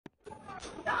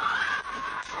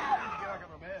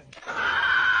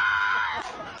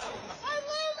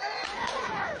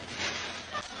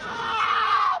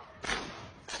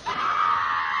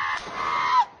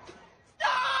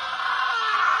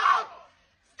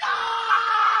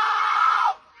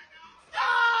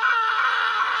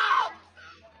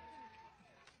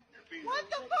What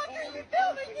the fuck are you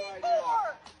filming me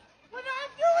for? What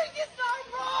I'm doing is not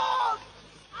wrong!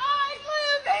 I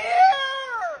live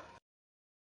here!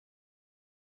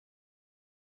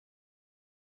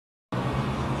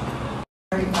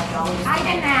 I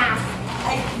didn't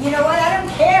ask. You know what? I don't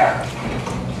care.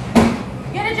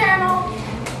 Get a journal.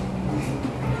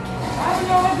 I don't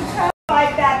know what to tell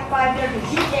five back 5 there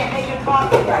because you can't make a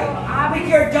coffee right. If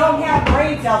you don't have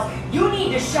brain cells, you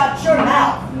need to shut your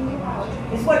mouth.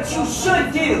 Is what you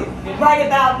should do right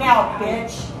about now,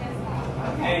 bitch.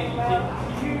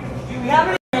 Do you have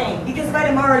a name? Because by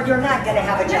tomorrow you're not going to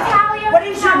have a job. Natalia. What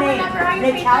is your name?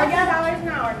 Natalia? $50 an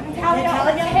hour.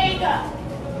 Natalia?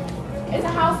 Haga is a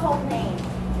household name.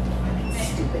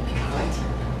 Stupid cunt.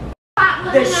 Slap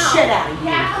me. The shit out of you.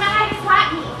 Yeah, come ahead and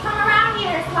slap me. Come around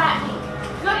here and slap me.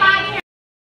 Goodbye here.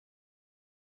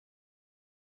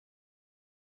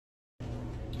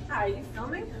 Hi, are you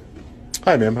filming?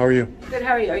 Hi, ma'am. How are you? Good,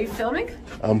 how are you? Are you filming?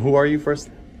 Who are you first?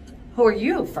 Who are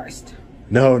you first?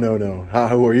 No.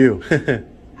 Who are you?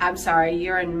 I'm sorry,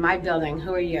 you're in my building.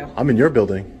 Who are you? I'm in your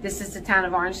building. This is the town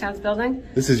of Orangetown's building?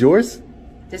 This is yours?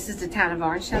 This is the town of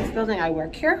Orangetown's building. I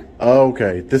work here. Oh,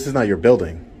 okay. This is not your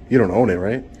building. You don't own it,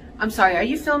 right? I'm sorry, are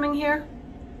you filming here?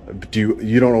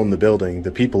 You don't own the building.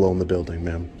 The people own the building,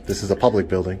 ma'am. This is a public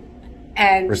building.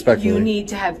 And respectfully. you need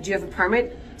to have, do you have a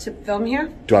permit to film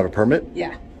here? Do I have a permit?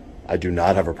 Yeah. I do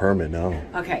not have a permit, no.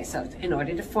 Okay, so in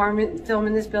order to film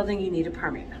in this building, you need a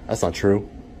permit. That's not true.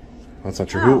 That's not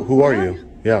true. Oh, who are really? you?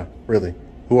 Yeah, really.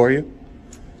 Who are you?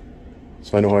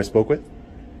 So I know who I spoke with?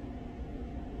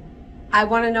 I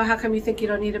want to know how come you think you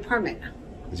don't need a permit?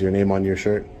 Is your name on your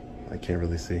shirt? I can't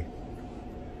really see.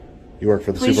 You work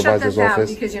for the Please supervisor's shut this office?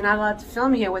 out because you're not allowed to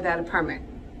film here without a permit.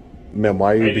 Ma'am,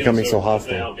 why are you becoming so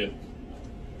hostile?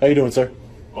 How you doing, sir?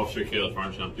 Officer Caleb,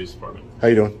 Orangetown Police Department. How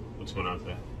you doing? What's going on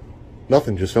today?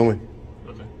 Nothing, just filming.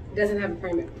 Okay. Doesn't have a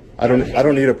permit. I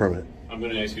don't need a permit. I'm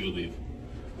going to ask you to leave.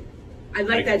 I'd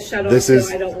like that shut off, This is-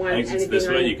 so I don't want Exits anything this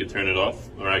way, on you can turn it off,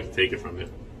 or I can take it from you.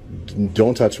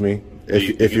 Don't touch me.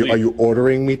 You If you leave. are you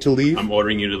ordering me to leave? I'm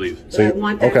ordering you to leave. So I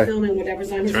want that okay. filming, whatever's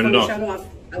on his Turn phone, it off. shut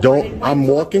off. I'm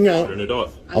walking out. Turn it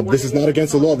off. This is not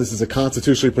against the law. This is a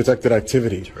constitutionally protected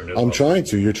activity. Turn it I'm off. trying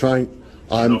to. You're trying.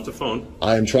 Turn off the phone.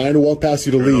 I am trying to walk past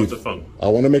you to Turn leave. off the phone. I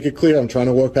want to make it clear. I'm trying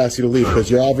to walk past you to leave because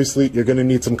you're going to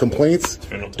need some complaints.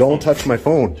 Turn off the Don't phone. touch my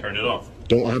phone. Turn it off.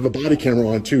 Don't I have a body camera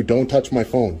on too. Don't touch my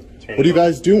phone. Turn What are it you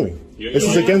guys off. doing? You got This your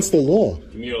is license? against the law.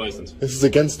 Give me your license. This is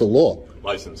against the law.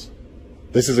 License.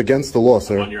 This is against the law,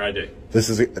 sir. On your ID. This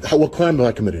is what crime have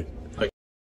I committed?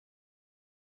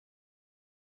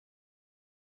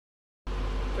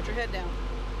 Put your head down.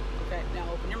 Okay,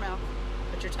 now open your mouth.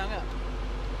 Put your tongue up.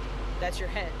 That's your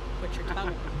head. Put your tongue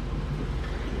up.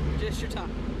 Just your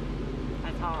tongue.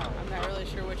 That's hard. I'm not really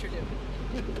sure what you're doing.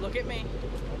 Look at me.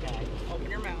 Okay. Open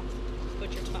your mouth.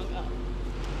 Put your tongue up.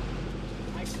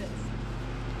 Like this. Can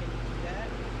you do that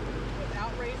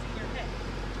without raising your head?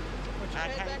 Put your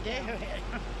head back down. Okay.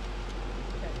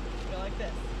 Go like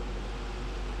this.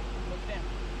 Look down.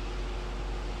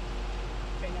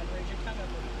 Okay, now raise your tongue up.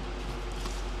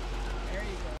 There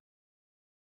you go.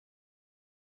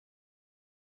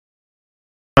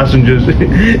 Passengers.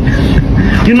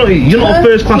 you're not a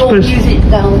first class person. Music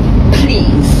down,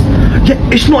 please. Yeah,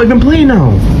 it's not even playing now.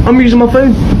 I'm using my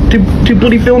phone to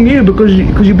bloody film you because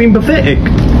you're being pathetic.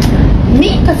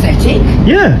 Me pathetic?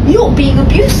 Yeah. You're being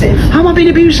abusive. How am I being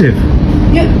abusive?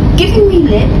 You're giving me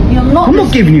lip. You're not. I'm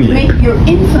not giving you lip. You're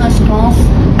in first class,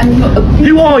 and you're abusing.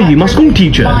 Who are you? My school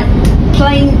teacher? By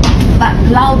playing that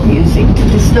loud music to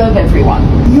disturb everyone.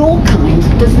 Your kind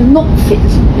does not fit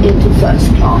into first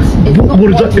class. It's not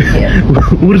What does wanted here.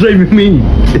 that? What does that even mean?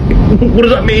 What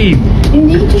does that mean? You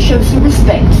need to show some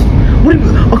respect.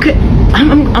 Okay,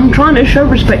 I'm trying to show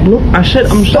respect. Look, I said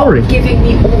I'm sorry. Stop giving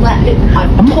me all that lip.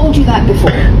 I've told you that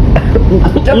before.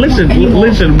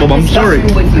 Listen, Bob, I'm sorry.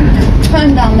 With you.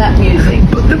 Turn down that music.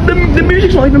 But the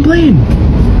music's not even playing.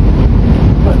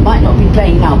 Well, it might not be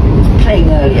playing now, but it was playing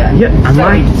earlier. Yeah, it's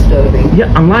very disturbing.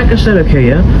 Yeah, and like I said, okay,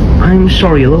 yeah, I'm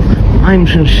sorry, love. I'm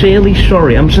sincerely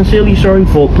sorry. I'm sincerely sorry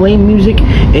for playing music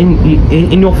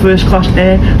in your first class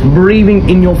air, breathing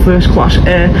in your first class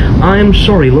air. I am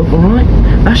sorry, love. All right,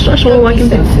 that's all I can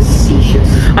do. Facetious.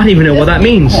 I don't even know what that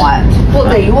means. Quiet. Well,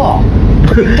 there you are.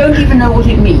 You don't even know what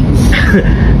it means.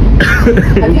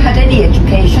 Have you had any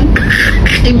education?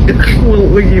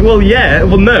 Well, yeah.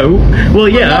 Well, no. Well,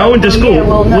 yeah. I went to school. Yeah,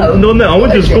 well, no. No. I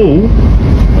went to school.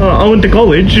 I went to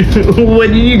college. Where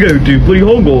did you go to? Bloody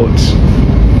Hogwarts.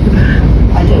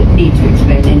 I don't need to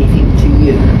explain anything to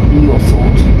you and your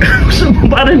thoughts. So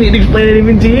I don't need to explain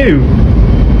anything to you.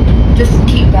 Just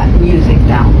keep that music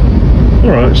down.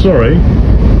 All right. Sorry.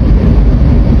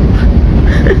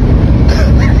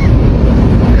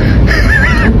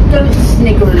 Don't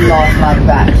snigger and laugh like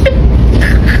that.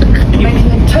 You're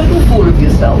making a total fool of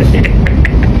yourself.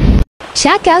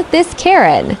 Check out this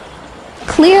Karen.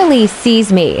 Clearly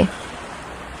sees me.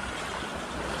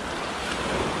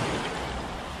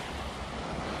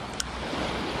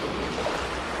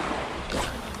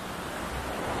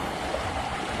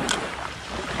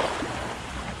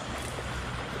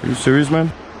 Are you serious,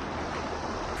 man?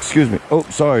 Excuse me. Oh,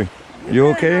 sorry. You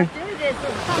okay? Somebody's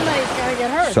gonna get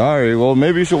hurt. Sorry. Well,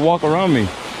 maybe you should walk around me.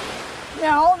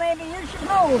 No, maybe you should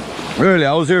move. Really?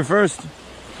 I was here first.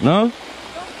 No? Don't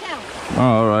count. Oh,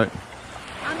 all right.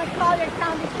 I'm gonna call your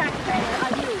county taxpayer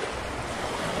on you.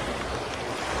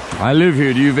 I live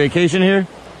here. Do you vacation here?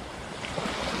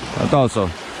 I thought so.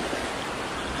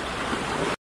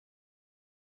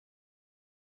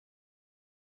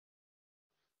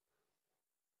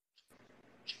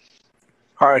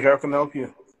 Hi, how can I help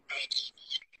you?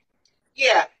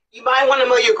 Yeah, you might want to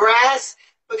mow your grass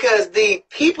because the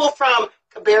people from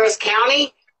Cabarrus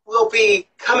County will be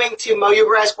coming to mow your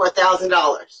grass for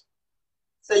 $1,000.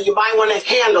 So you might want to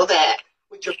handle that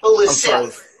with your foolish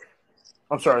self.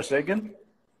 I'm sorry, say again?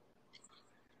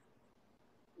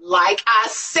 Like I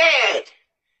said,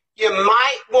 you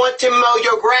might want to mow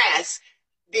your grass.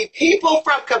 The people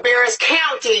from Cabarrus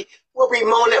County will be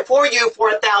mowing it for you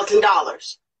for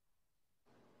 $1,000.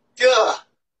 Duh.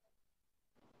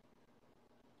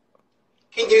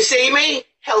 Can you see me?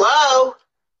 Hello?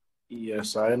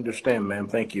 Yes, I understand, ma'am.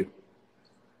 Thank you.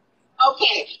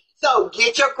 Okay, so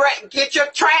get your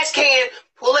trash can,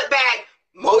 pull it back,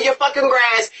 mow your fucking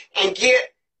grass, and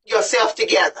get yourself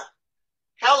together.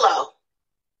 Hello.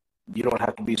 You don't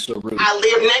have to be so rude. I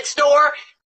live next door.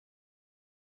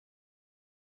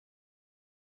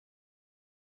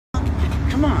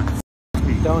 Come on.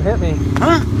 Don't hit me.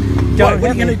 Huh? Don't What are hit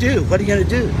you me. gonna do? What are you gonna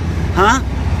do? Huh?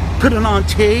 Put it on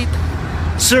tape?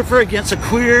 Surfer against a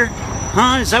queer?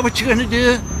 Huh? Is that what you're gonna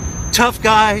do? Tough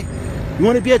guy? You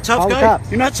want to be a tough Call the guy?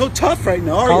 cops. You're not so tough right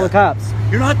now, are you? Call the cops.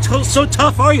 You're not so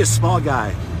tough, are you, small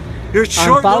guy? You're a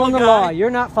short I'm following the little guy. law.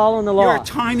 You're not following the law. You're a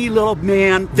tiny little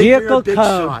man. Think you're a Vehicle big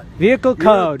code. shot. Vehicle You're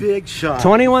code. a big shot.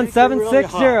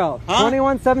 21760. Huh?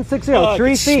 21760. Oh, I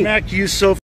 3 could feet. smack you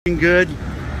so f***ing good.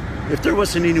 If there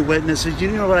wasn't any witnesses,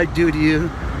 you know what I'd do to you?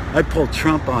 I'd pull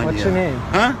Trump on you. What's your name?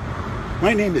 Huh?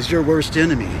 My name is your worst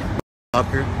enemy,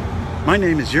 fucker. My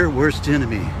name is your worst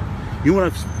enemy. You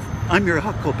want to? I'm your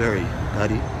huckleberry,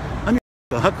 buddy. I'm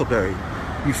your huckleberry.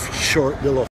 You short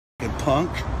little fucking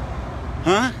punk.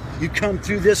 Huh? You come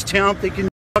through this town thinking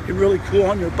you're fucking really cool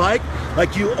on your bike,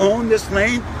 like you own this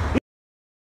lane.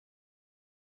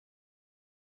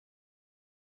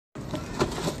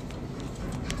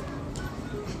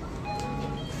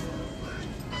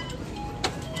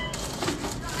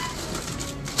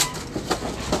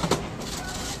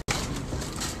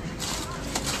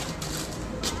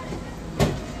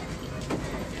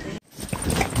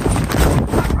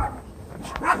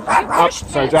 Up,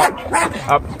 sorry, Jack.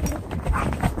 Up.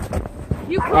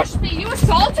 You pushed me. You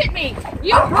assaulted me.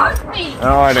 You hurt me.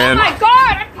 No, I didn't. Oh my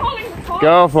God! I'm calling the police.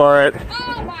 Go for it.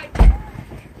 Oh my.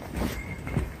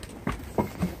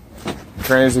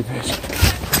 Crazy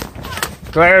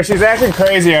bitch. Claire, she's acting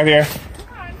crazy out here.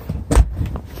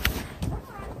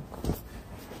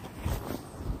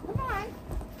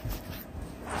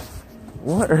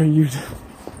 What are you doing?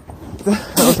 What the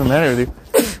hell's the matter with you?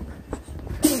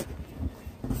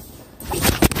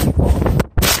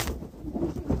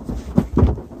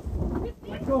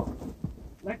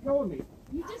 Let go of me.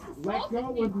 You just assaulted Let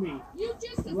go me. of me. You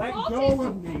just assaulted Let go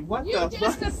of me. What you the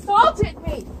just fuck? assaulted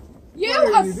me. You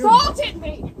What are you assaulted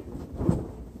me.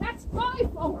 That's my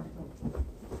fault.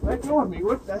 Let go of me.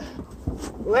 What the?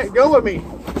 Let go of me.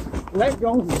 Let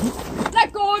go of me.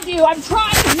 Let go of you. I'm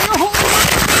trying. You're holding on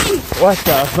to me. What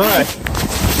the fuck?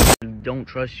 I don't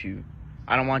trust you.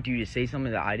 I don't want you to say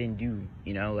something that I didn't do.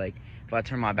 You know, like if I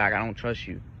turn my back, I don't trust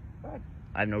you.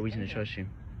 I have no reason to trust you.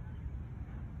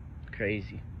 It's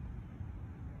crazy.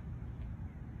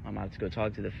 I'm about to go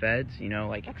talk to the feds. You know,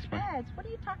 like explain. Feds? What are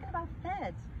you talking about,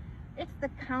 feds? It's the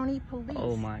county police.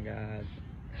 Oh my God.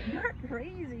 You're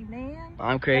crazy, man.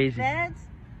 I'm crazy. The feds?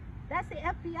 That's the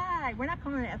FBI. We're not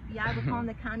calling it FBI. We're calling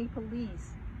the county police.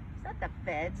 It's not the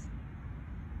feds.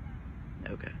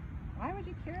 Okay. Why would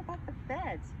you care about the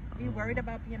feds? Are you worried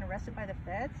about being arrested by the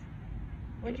feds?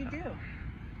 What'd you do?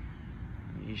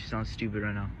 You sound stupid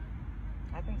right now.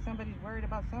 I think somebody's worried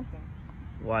about something.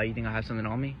 Why? You think I have something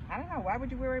on me? I don't know. Why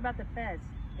would you worry about the feds?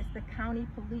 It's the county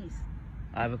police.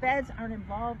 I have The feds aren't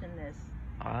involved in this.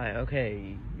 Alright,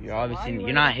 okay. You're So why obviously, are you you're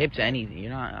worried not about hip the to feds? anything.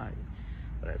 You're not,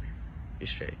 whatever. You're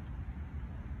straight.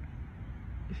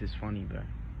 This is funny, bro.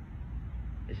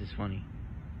 This is funny.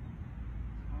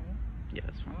 Yeah,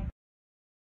 it's funny.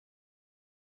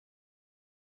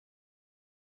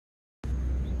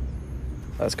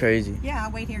 That's crazy. Yeah,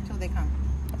 I'll wait here till they come.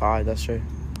 Alright, that's straight.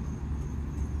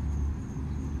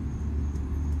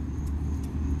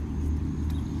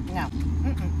 No.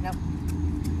 Nope.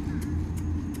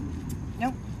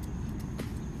 Nope.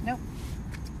 Nope.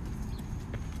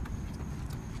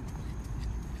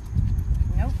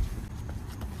 Nope.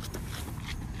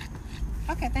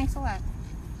 Okay, thanks a lot.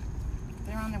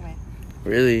 They're on their way.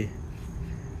 Really?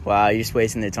 Wow, you're just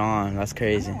wasting their time. That's I'm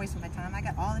crazy. not wasting my time. I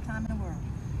got all the time in the world.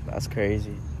 That's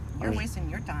crazy. You're wasting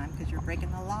your time because you're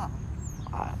breaking the law.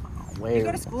 Where, You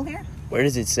go to school here? Where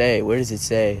does it say? Where does it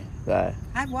say that?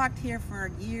 I've walked here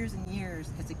for years and years.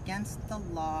 It's against the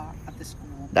law of the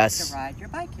school That's. to ride your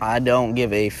bike here. I don't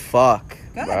give a fuck,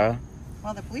 Good. bruh.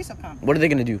 Well, the police will come. What are they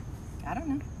gonna do? I don't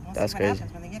know. We'll That's see what crazy.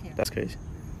 happens when they get here. That's crazy.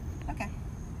 Okay.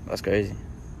 That's crazy.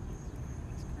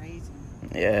 It's crazy.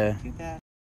 Yeah. Too bad.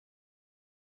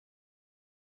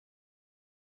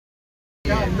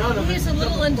 He's a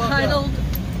little entitled.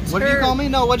 What did you call me?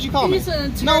 No, what did you call me? He's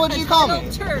a No, what did you call me?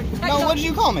 entitled turd. No, what did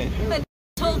you call me?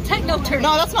 Told techno turd.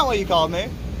 No, that's not what you called me.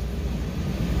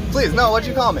 Please, no, what did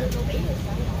you call me?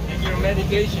 Take your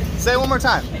medication. Say it one more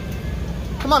time.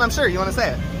 Come on, I'm sure you want to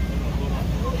say it.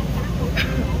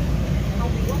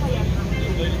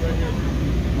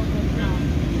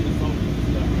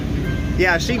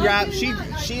 Yeah, she grabbed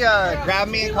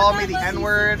me and called me the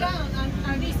N-word.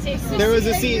 There was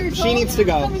a seat. She needs to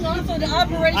go.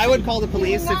 I would call the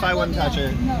police if I wouldn't touch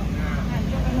her.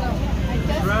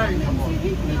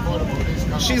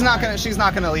 She's not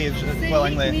gonna leave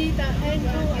willingly.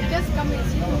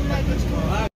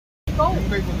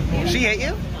 She hit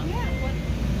you?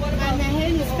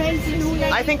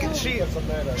 I think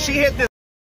she hit this.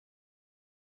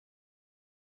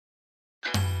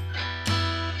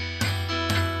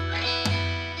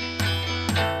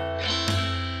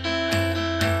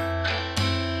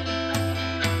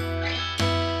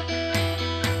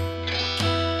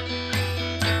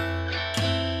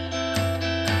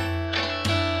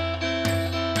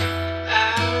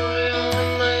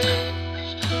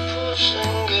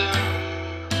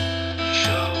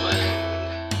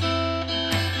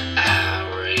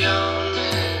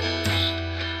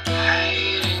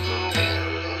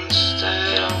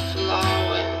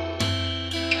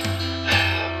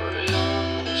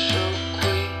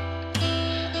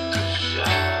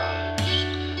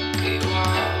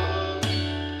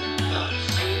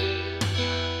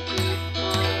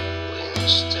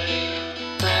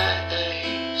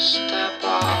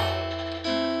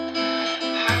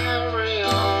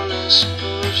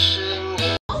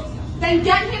 Then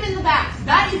get him in the back.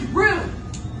 That is rude.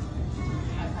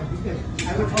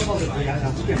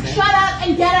 Shut up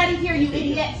and get out of here, you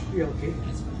idiot.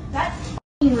 That's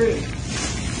f***ing rude.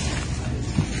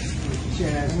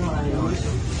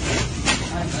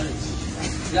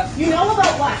 You know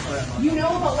about what? You know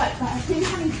about what? Him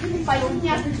having treated by looking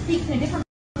after speaks in a different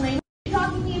language,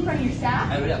 talking to me in front of your staff?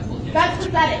 That's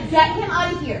pathetic. Get him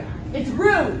out of here. It's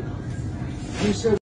rude.